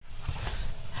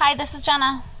Hi, this is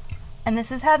Jenna. And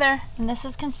this is Heather. And this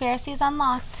is Conspiracies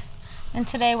Unlocked. And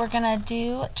today we're going to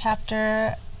do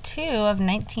Chapter 2 of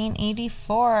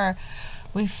 1984.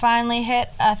 We finally hit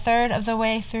a third of the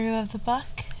way through of the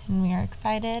book, and we are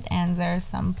excited. And there's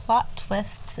some plot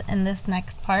twists in this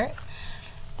next part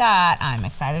that I'm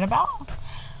excited about.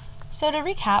 So to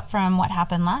recap from what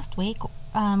happened last week,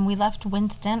 we left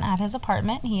Winston at his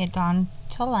apartment. He had gone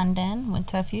to London, went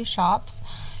to a few shops.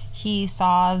 He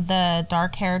saw the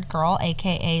dark-haired girl,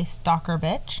 a.k.a. Stalker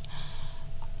Bitch,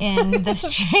 in the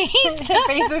street.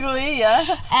 Basically,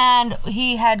 yeah. And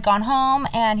he had gone home,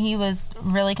 and he was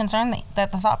really concerned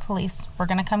that the thought police were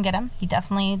going to come get him. He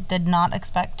definitely did not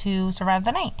expect to survive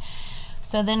the night.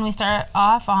 So then we start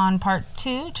off on part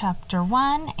 2, chapter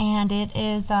 1, and it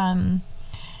is,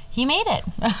 he made it.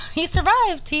 He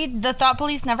survived. The thought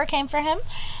police never came for him.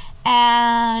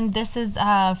 And this is,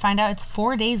 find out it's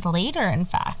 4 days later, in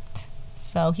fact.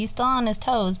 So he's still on his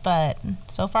toes, but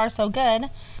so far so good.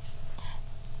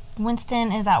 Winston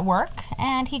is at work,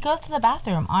 and he goes to the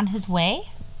bathroom. On his way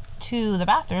to the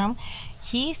bathroom,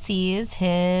 he sees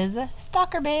his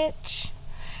stalker bitch.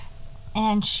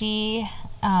 And she,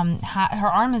 her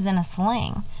arm is in a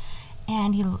sling.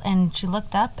 And she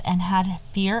looked up and had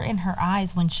fear in her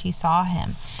eyes when she saw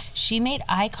him. She made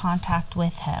eye contact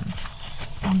with him.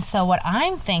 And so what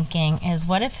I'm thinking is,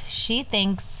 what if she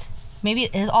thinks maybe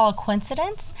it is all a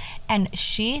coincidence and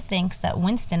she thinks that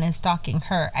Winston is stalking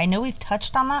her? I know we've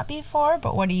touched on that before,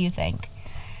 but what do you think?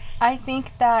 I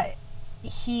think that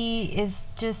he is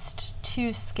just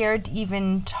too scared to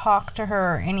even talk to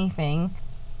her or anything.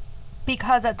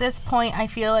 Because at this point, I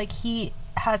feel like he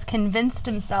has convinced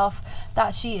himself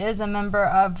that she is a member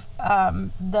of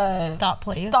the Thought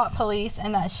Police,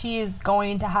 and that she is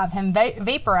going to have him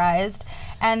vaporized,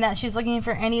 and that she's looking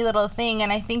for any little thing.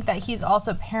 And I think that he's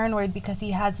also paranoid because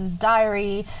he has his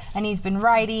diary and he's been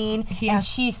writing, and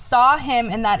she saw him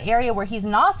in that area where he's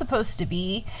not supposed to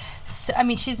be. So, I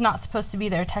mean, she's not supposed to be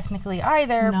there technically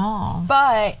either. No.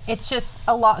 But it's just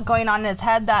a lot going on in his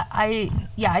head that I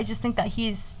just think that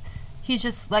he's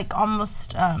just like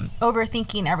almost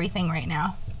overthinking everything right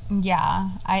now.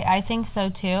 Yeah, I think so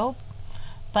too.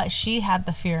 But she had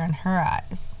the fear in her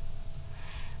eyes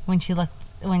when she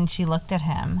looked at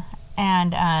him,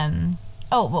 and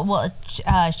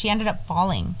she ended up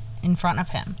falling in front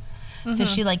of him. Mm-hmm. So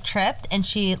she like tripped and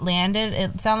she landed.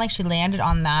 It sounded like she landed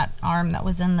on that arm that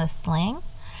was in the sling.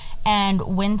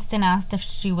 And Winston asked if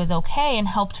she was okay and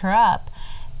helped her up.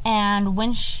 And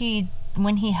when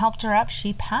he helped her up,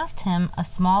 she passed him a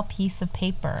small piece of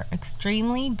paper,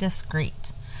 extremely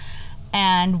discreet.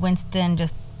 And Winston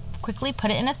just quickly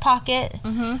put it in his pocket.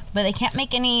 Mm-hmm. But they can't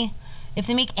make if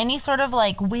they make any sort of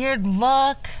like weird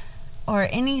look or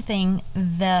anything,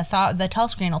 the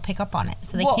telescreen will pick up on it.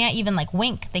 So they can't even like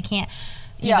wink. They can't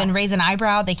even raise an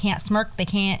eyebrow. They can't smirk. They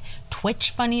can't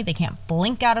twitch funny. They can't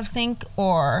blink out of sync,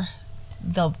 or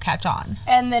they'll catch on.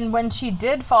 And then when she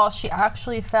did fall, she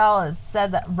actually fell. It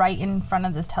said that right in front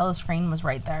of this telescreen was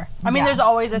right there. I mean, there's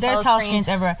always telescreens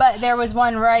everywhere, but there was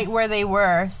one right where they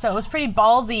were. So it was pretty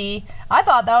ballsy. I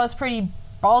thought that was pretty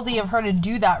ballsy of her to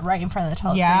do that right in front of the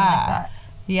telescreen like that.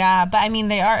 Yeah, but I mean,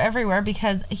 they are everywhere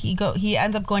because he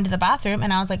ends up going to the bathroom,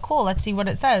 and I was like, cool, let's see what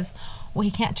it says. Well,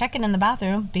 he can't check it in the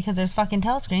bathroom because there's fucking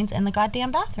telescreens in the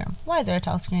goddamn bathroom. Why is there a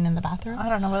telescreen in the bathroom? I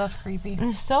don't know, but that's creepy.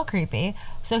 It's so creepy.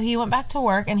 So he went back to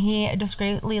work, and he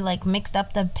discreetly like mixed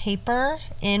up the paper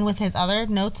in with his other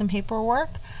notes and paperwork.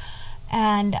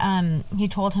 And he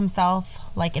told himself,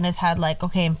 like in his head, like,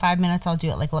 okay, in 5 minutes I'll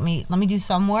do it. Like, let me do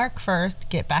some work first,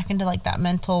 get back into like that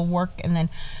mental work, and then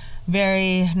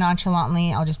very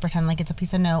nonchalantly I'll just pretend like it's a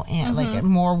piece of note and like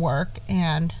more work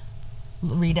and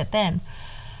read it then.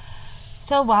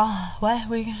 So, well, what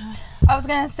were you... I was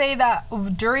going to say that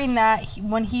during that,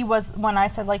 when I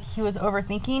said, like, he was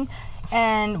overthinking,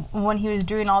 and when he was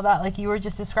doing all that, like you were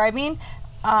just describing,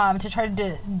 to try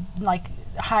to, like,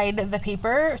 hide the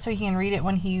paper so he can read it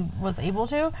when he was able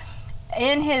to,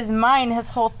 in his mind, his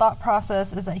whole thought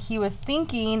process is that he was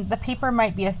thinking the paper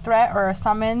might be a threat or a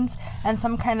summons and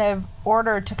some kind of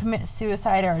order to commit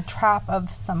suicide or a trap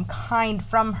of some kind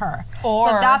from her.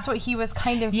 So that's what he was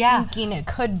kind of thinking it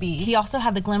could be. He also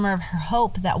had the glimmer of her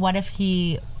hope that what if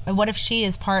she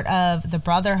is part of the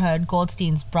Brotherhood,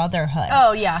 Goldstein's Brotherhood?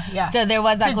 Oh, yeah. So there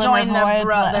was that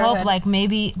glimmer of hope, like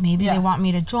maybe they want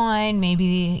me to join,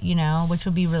 maybe, which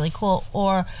would be really cool.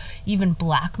 Or even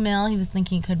blackmail. He was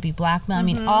thinking it could be blackmail. I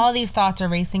mean, all these thoughts are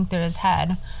racing through his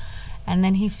head. And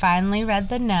then he finally read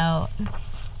the note.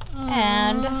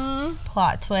 And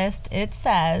plot twist, it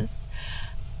says,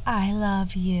 I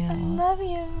love you. I love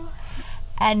you.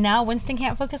 And now Winston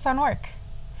can't focus on work.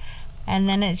 And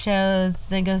then it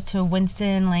goes to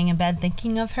Winston laying in bed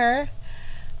thinking of her.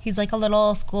 He's like a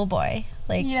little schoolboy.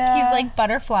 Like, he's like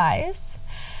butterflies.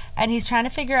 And he's trying to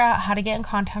figure out how to get in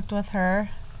contact with her.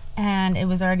 And it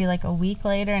was already like a week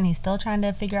later, and he's still trying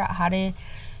to figure out how to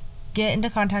get into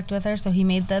contact with her. So he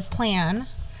made the plan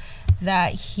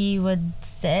that he would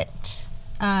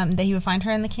that he would find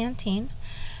her in the canteen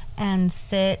and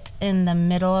sit in the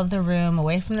middle of the room,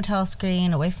 away from the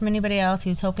telescreen, away from anybody else. He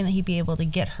was hoping that he'd be able to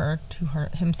get her to her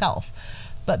himself,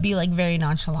 but be like very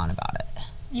nonchalant about it.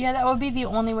 Yeah, that would be the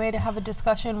only way to have a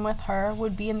discussion with her,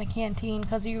 would be in the canteen,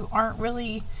 because you're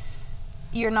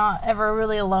not ever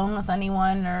really alone with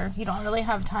anyone, or you don't really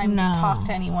have time to talk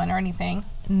to anyone or anything.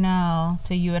 No,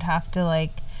 so you would have to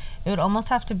it would almost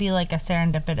have to be like a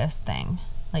serendipitous thing.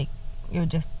 Like, it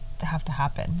would just have to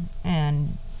happen.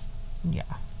 And yeah,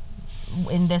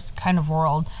 in this kind of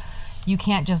world, you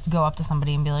can't just go up to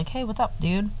somebody and be like, hey, what's up,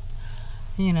 dude?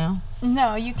 You know?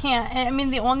 No, you can't. I mean,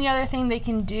 the only other thing they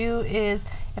can do is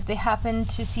if they happen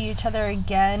to see each other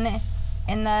again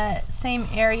in the same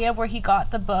area where he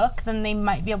got the book, then they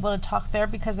might be able to talk there,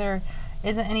 because there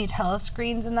isn't any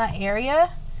telescreens in that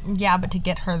area. Yeah, but to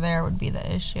get her there would be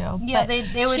the issue. Yeah,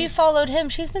 they would. She followed him.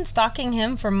 She's been stalking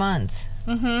him for months.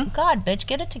 Mm-hmm. God, bitch,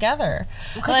 get it together.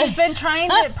 Because she's been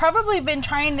probably been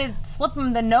trying to slip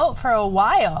him the note for a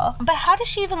while. But how does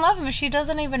she even love him if she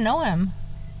doesn't even know him?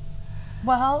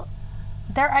 Well,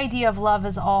 their idea of love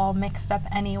is all mixed up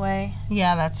anyway.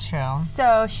 Yeah, that's true.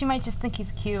 So she might just think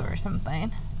he's cute or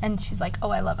something. And she's like, oh,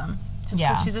 I love him. Just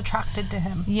because she's attracted to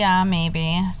him. Yeah,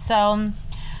 maybe. So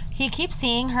he keeps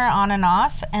seeing her on and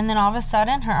off, and then all of a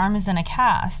sudden her arm is in a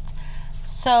cast.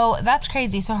 So that's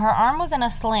crazy. So her arm was in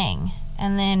a sling,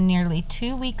 and then nearly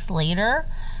 2 weeks later,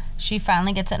 she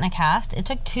finally gets it in a cast. It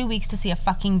took 2 weeks to see a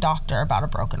fucking doctor about a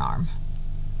broken arm.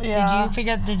 Yeah.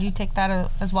 Did you take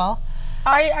that as well?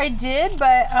 I did,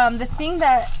 but the thing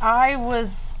that I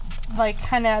was like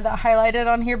kind of highlighted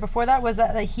on here before that was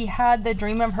that he had the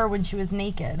dream of her when she was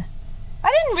naked.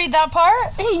 I didn't read that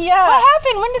part. Yeah. What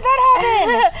happened? When did that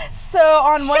happen? So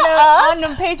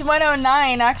on page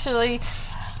 109, actually.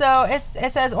 So it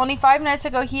says only 5 nights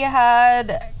ago he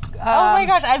had. Oh my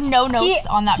gosh, I have no notes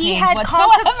on that page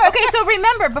whatsoever. Okay, so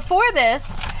remember, before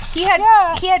this, he had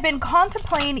been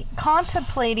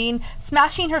contemplating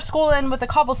smashing her skull in with a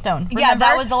cobblestone. Remember? Yeah,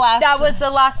 that was the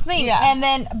last thing. Yeah. And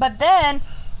then,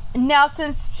 now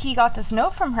since he got this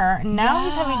note from her, now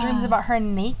he's having dreams about her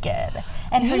naked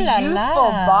and her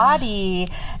youthful body.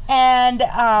 And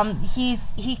he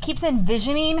keeps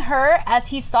envisioning her as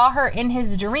he saw her in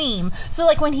his dream. So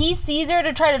like when he sees her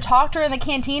to try to talk to her in the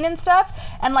canteen and stuff,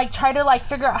 and like try to like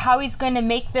figure out how he's going to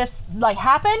make this like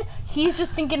happen, he's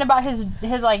just thinking about his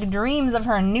like dreams of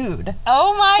her nude.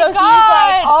 Oh my god! So he's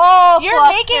like all You're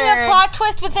flustered. making a plot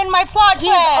twist within my plot twist.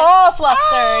 He's all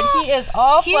flustered. He is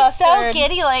all flustered. He's so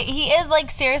giddy. Like, he is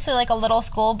like seriously like a little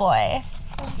schoolboy.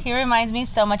 He reminds me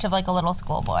so much of like a little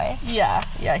schoolboy. Yeah,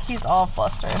 he's all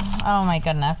flustered. Oh my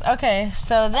goodness. Okay,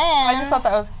 so then I just thought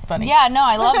that was funny. Yeah, no,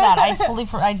 I love that. I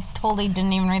totally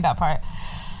didn't even read that part.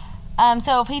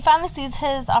 So he finally sees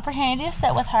his opportunity to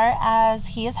sit with her as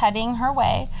he is heading her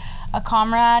way. A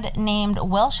comrade named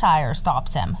Wilshire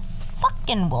stops him.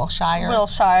 Fucking Wilshire.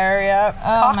 Yeah.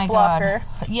 Oh my god.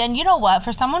 Yeah, and you know what?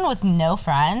 For someone with no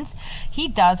friends, he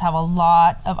does have a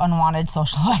lot of unwanted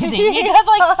socializing. He does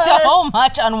like so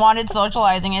much unwanted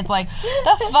socializing. It's like,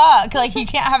 the fuck? Like, you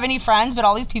can't have any friends, but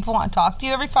all these people want to talk to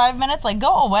you every 5 minutes? Like,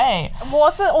 go away. Well,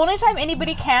 it's the only time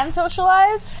anybody can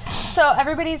socialize. So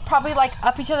everybody's probably like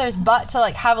up each other's butt to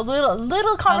like have a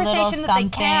little conversation that they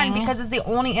can, because it's the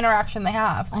only interaction they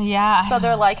have. Yeah. So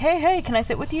they're like, hey, can I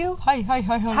sit with you? Hi.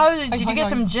 Did you get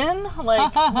some gin?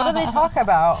 Like, what do they talk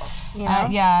about? You know?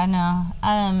 Yeah, no.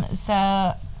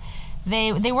 So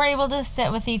they were able to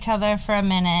sit with each other for a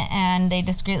minute, and they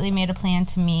discreetly made a plan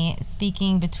to meet,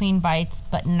 speaking between bites,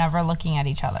 but never looking at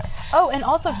each other. Oh, and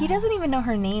also, he doesn't even know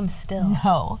her name still.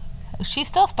 No. She's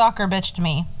still stalker bitch to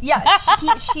me. Yeah,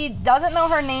 she doesn't know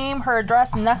her name, her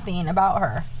address, nothing about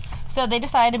her. So they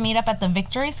decided to meet up at the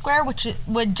Victory Square, which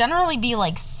would generally be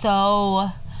like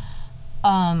so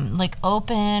like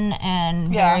open and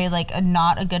very like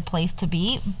not a good place to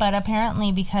be, but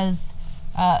apparently because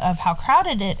of how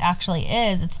crowded it actually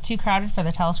is, it's too crowded for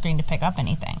the telescreen to pick up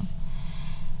anything.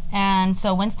 And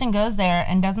so Winston goes there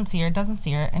and doesn't see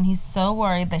her, and he's so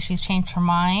worried that she's changed her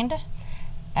mind.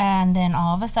 And then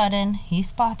all of a sudden he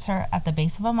spots her at the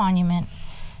base of a monument,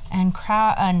 and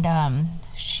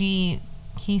he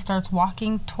he starts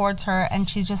walking towards her, and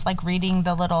she's just like reading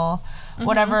the little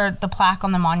whatever the plaque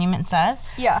on the monument says.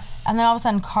 Yeah. And then all of a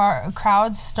sudden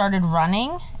crowds started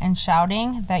running and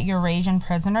shouting that Eurasian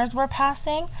prisoners were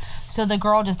passing. So the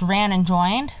girl just ran and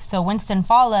joined. So Winston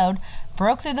followed,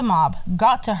 broke through the mob,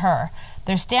 got to her.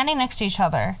 They're standing next to each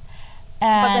other.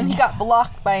 And But then he got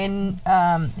blocked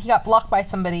by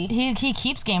somebody. He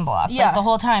keeps getting blocked Yeah. like the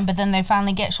whole time, but then they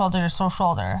finally get shoulder to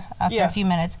shoulder after Yeah. a few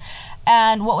minutes.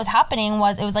 And what was happening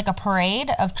was it was like a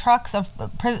parade of trucks of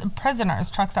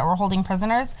prisoners, trucks that were holding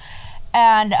prisoners.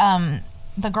 And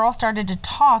the girl started to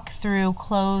talk through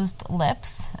closed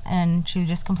lips, and she was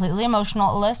just completely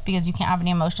emotionless because you can't have any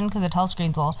emotion because the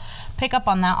telescreens will pick up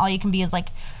on that. All you can be is like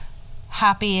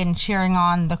happy and cheering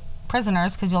on the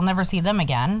prisoners because you'll never see them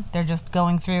again. They're just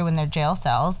going through in their jail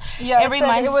cells. Yeah, it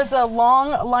was a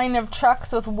long line of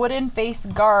trucks with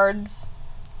wooden-faced guards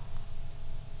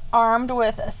armed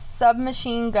with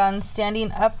submachine guns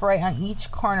standing upright on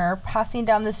each corner. Passing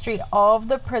down the street, all of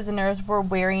the prisoners were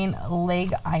wearing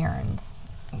leg irons.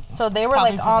 So they were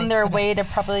Probably like so on they their couldn't- way to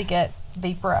probably get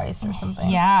vaporized or something.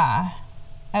 Yeah.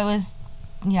 It was,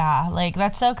 yeah, like,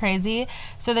 that's so crazy.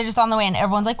 So they're just on the way, and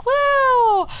everyone's like,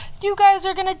 woo! You guys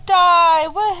are gonna die!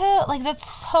 Woohoo! Like, that's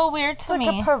so weird to It's like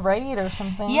me. a parade or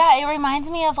something. Yeah, it reminds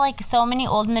me of, like, so many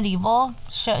old medieval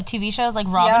TV shows, like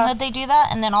Robin Yeah. Hood, they do that.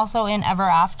 And then also in Ever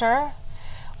After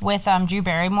with Drew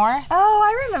Barrymore. Oh,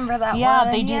 I remember that one. Yeah,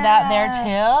 they do that there,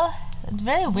 too. It's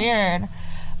very weird.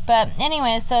 But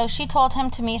anyway, so she told him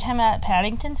to meet him at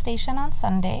Paddington Station on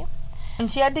Sunday. And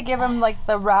she had to give him like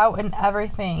the route and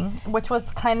everything, which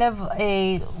was kind of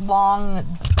a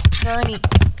long journey.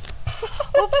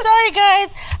 Oops, sorry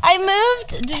guys. I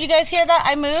moved. Did you guys hear that?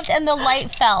 I moved and the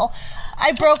light fell.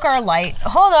 I broke our light.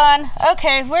 Hold on.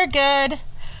 Okay, we're good.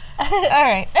 All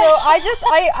right. So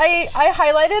I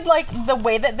highlighted like the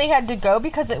way that they had to go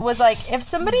because it was like if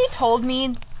somebody told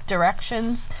me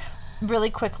directions really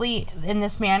quickly in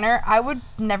this manner, I would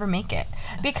never make it.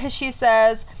 Because she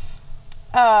says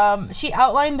she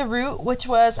outlined the route, which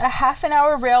was a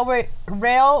half-an-hour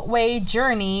railway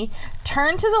journey.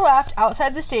 Turn to the left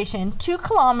outside the station, 2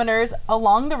 kilometers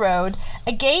along the road,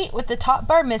 a gate with the top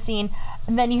bar missing,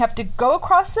 and then you have to go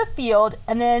across the field,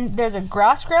 and then there's a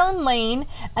grass-grown lane,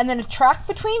 and then a track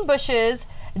between bushes,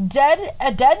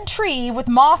 a dead tree with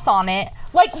moss on it.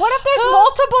 Like, what if there's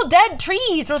multiple dead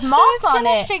trees with moss on Who's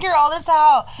gonna it? figure all this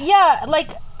out? Yeah,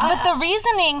 like. But the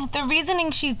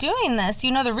reasoning she's doing this,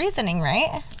 you know the reasoning,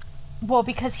 right? Well,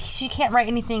 because she can't write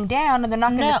anything down and they're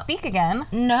not going to No. speak again.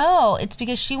 No, it's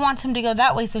because she wants him to go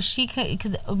that way so she could,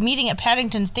 because meeting at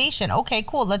Paddington Station, okay,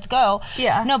 cool, let's go.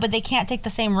 Yeah. No, but they can't take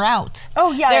the same route.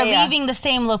 Oh, yeah, They're yeah. leaving the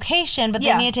same location, but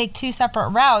Yeah. they need to take 2 separate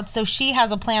routes. So she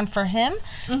has a plan for him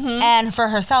and for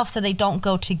herself so they don't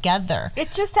go together.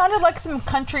 It just sounded like some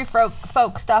country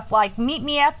folk stuff, like meet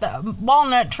me at the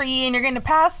walnut tree and you're going to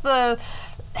pass the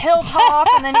hilltop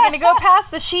and then you're going to go past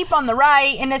the sheep on the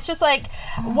right. And it's just like,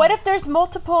 what if there's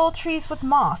multiple trees with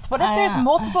moss? What if there's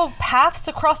multiple paths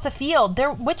across the field?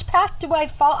 Which path do I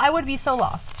follow? I would be so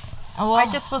lost. Well, I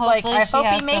just was like, hopefully I she hope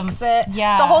he has makes some- it.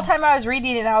 Yeah. The whole time I was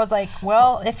reading it, I was like,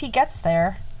 well, if he gets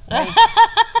there, like,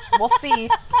 we'll see.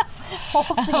 We'll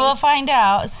see. We'll find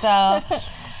out. So,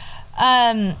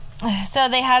 so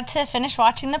they had to finish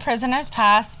watching the prisoners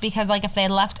pass because, like, if they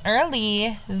left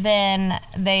early, then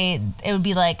it would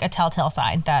be like a telltale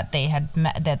sign that they had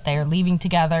met, that they're leaving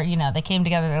together. You know, they came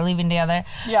together, they're leaving together.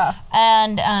 Yeah.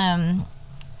 And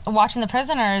watching the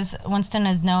prisoners, Winston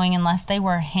is knowing unless they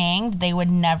were hanged, they would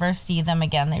never see them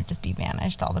again. They'd just be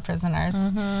vanished, all the prisoners.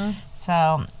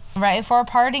 So, right before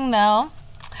parting, though,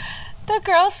 the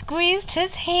girl squeezed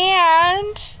his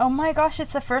hand. Oh my gosh,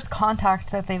 it's the first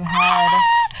contact that they've had.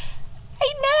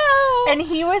 I know. And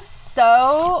he was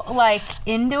so, like,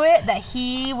 into it that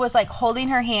he was, like, holding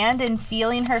her hand and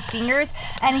feeling her fingers.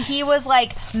 And he was,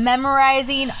 like,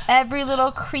 memorizing every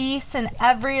little crease and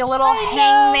every little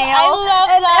hangnail. I love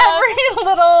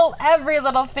and every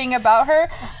little thing about her.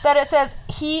 That it says,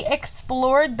 he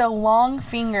explored the long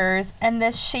fingers and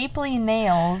the shapely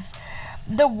nails,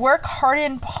 the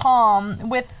work-hardened palm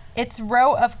with its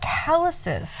row of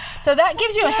calluses. So that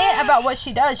gives you a hint about what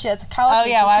she does. She has calluses. Oh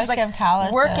yeah, so why she's would she have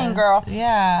calluses? Working girl.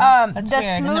 Yeah, that's the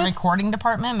weird. In the recording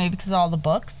department, maybe because of all the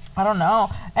books. I don't know.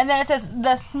 And then it says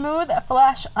the smooth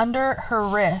flesh under her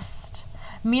wrist.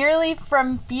 Merely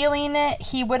from feeling it,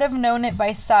 he would have known it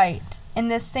by sight. In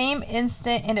the same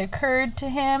instant it occurred to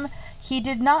him, he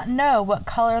did not know what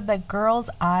color the girl's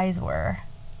eyes were.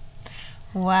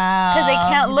 Wow. 'Cause they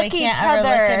can't look They can't each ever look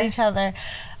other. at each other.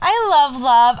 I love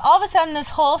love. All of a sudden,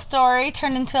 this whole story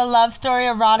turned into a love story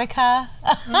erotica.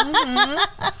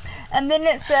 And then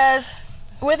it says,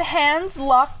 With hands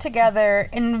locked together,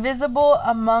 invisible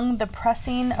among the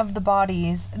pressing of the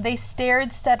bodies, they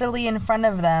stared steadily in front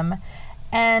of them,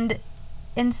 and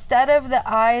instead of the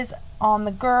eyes on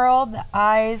the girl, the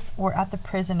eyes were at the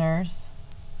prisoners.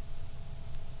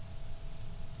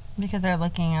 Because they're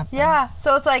looking at them. Yeah,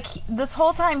 so it's like this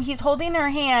whole time he's holding her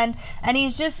hand, and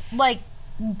he's just like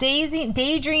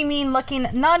daydreaming, looking,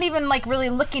 not even like really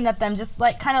looking at them, just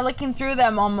like kind of looking through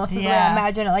them almost, is the way I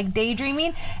imagine it, like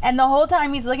daydreaming. And the whole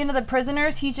time he's looking at the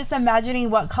prisoners, he's just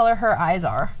imagining what color her eyes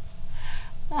are.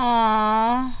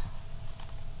 Aww.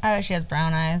 I bet she has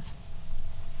brown eyes.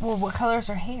 Well, what color is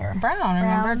her hair? Brown,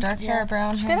 remember? Dark hair,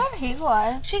 brown She hair. could have hazel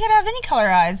eyes. She could have any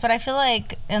color eyes, but I feel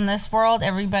like in this world,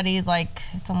 everybody's like,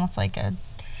 it's almost like a,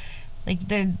 like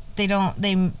I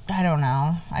don't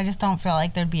know. I just don't feel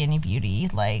like there'd be any beauty.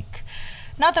 Like,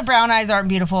 not that brown eyes aren't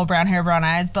beautiful, brown hair, brown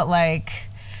eyes, but like,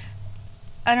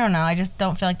 I don't know. I just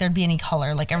don't feel like there'd be any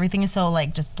color. Like, everything is so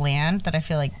like just bland that I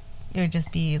feel like it would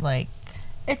just be like.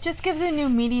 It just gives a new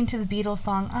meaning to the Beatles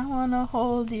song, I Wanna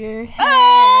Hold Your Hand.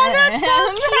 Oh, that's so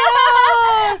cute.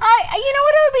 You know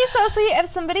what, it would be so sweet if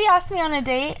somebody asked me on a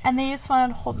date and they just wanted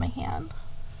to hold my hand.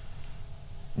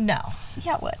 No.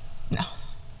 Yeah, it would. No.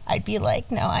 I'd be like,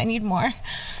 no, I need more.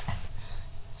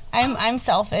 I'm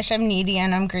selfish, I'm needy,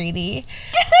 and I'm greedy.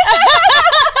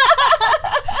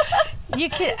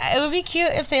 It would be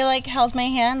cute if they like held my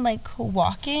hand like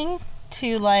walking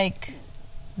to like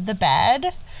the bed.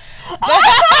 I'm like,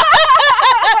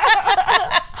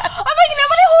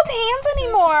 nobody holds hands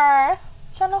anymore.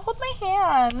 Trying to hold my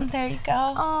hand. There you go.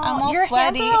 Oh, I'm all your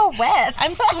sweaty. hands are all wet.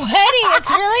 I'm sweaty. It's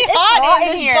really It's hot in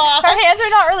this here. box. Her hands are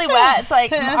not really wet. It's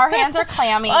like our hands are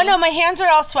clammy. Oh no, my hands are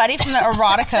all sweaty from the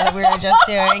erotica that we were just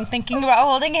doing. Thinking about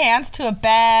holding hands to a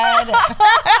bed.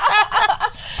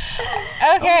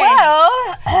 Okay. Well,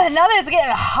 now that it's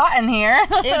getting hot in here.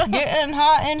 It's getting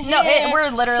hot in here. No, we're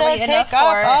literally so enough take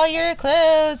off for it. all your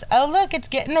clothes. Oh look, it's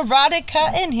getting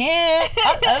erotica in here.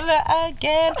 All over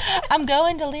again. I'm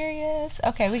going delirious.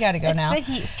 Okay, we gotta go It's now. the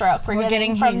heat stroke we're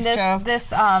getting from heat this stroke. this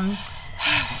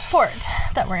fort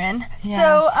that we're in. Yes.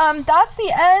 So that's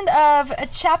the end of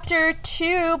chapter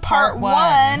 2, part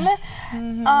one.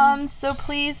 1. So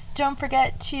please don't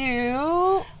forget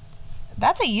to.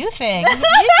 That's a you thing. You do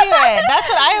it. That's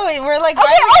what I always. We're like, why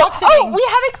Okay. are we upsetting? We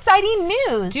have exciting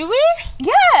news. Do we?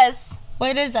 Yes.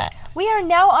 What is that? We are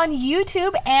now on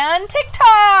YouTube and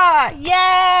TikTok. Yay!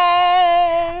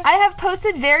 I have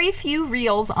posted very few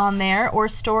reels on there or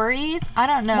stories. I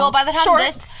don't know. Well, by the time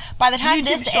Shorts. this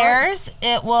YouTube airs, shorts.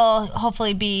 it will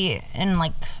hopefully be in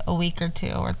like a week or 2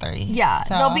 or 3. Yeah,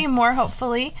 So- there'll be more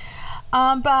hopefully.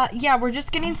 But yeah, we're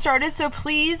just getting started. So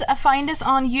please find us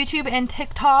on YouTube and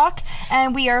TikTok.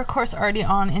 And we are, of course, already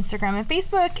on Instagram and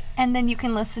Facebook. And then you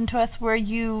can listen to us where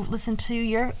you listen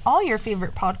to all your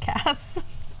favorite podcasts.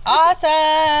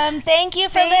 Awesome. Thank you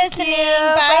for Thank listening. you.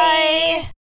 Bye. Bye.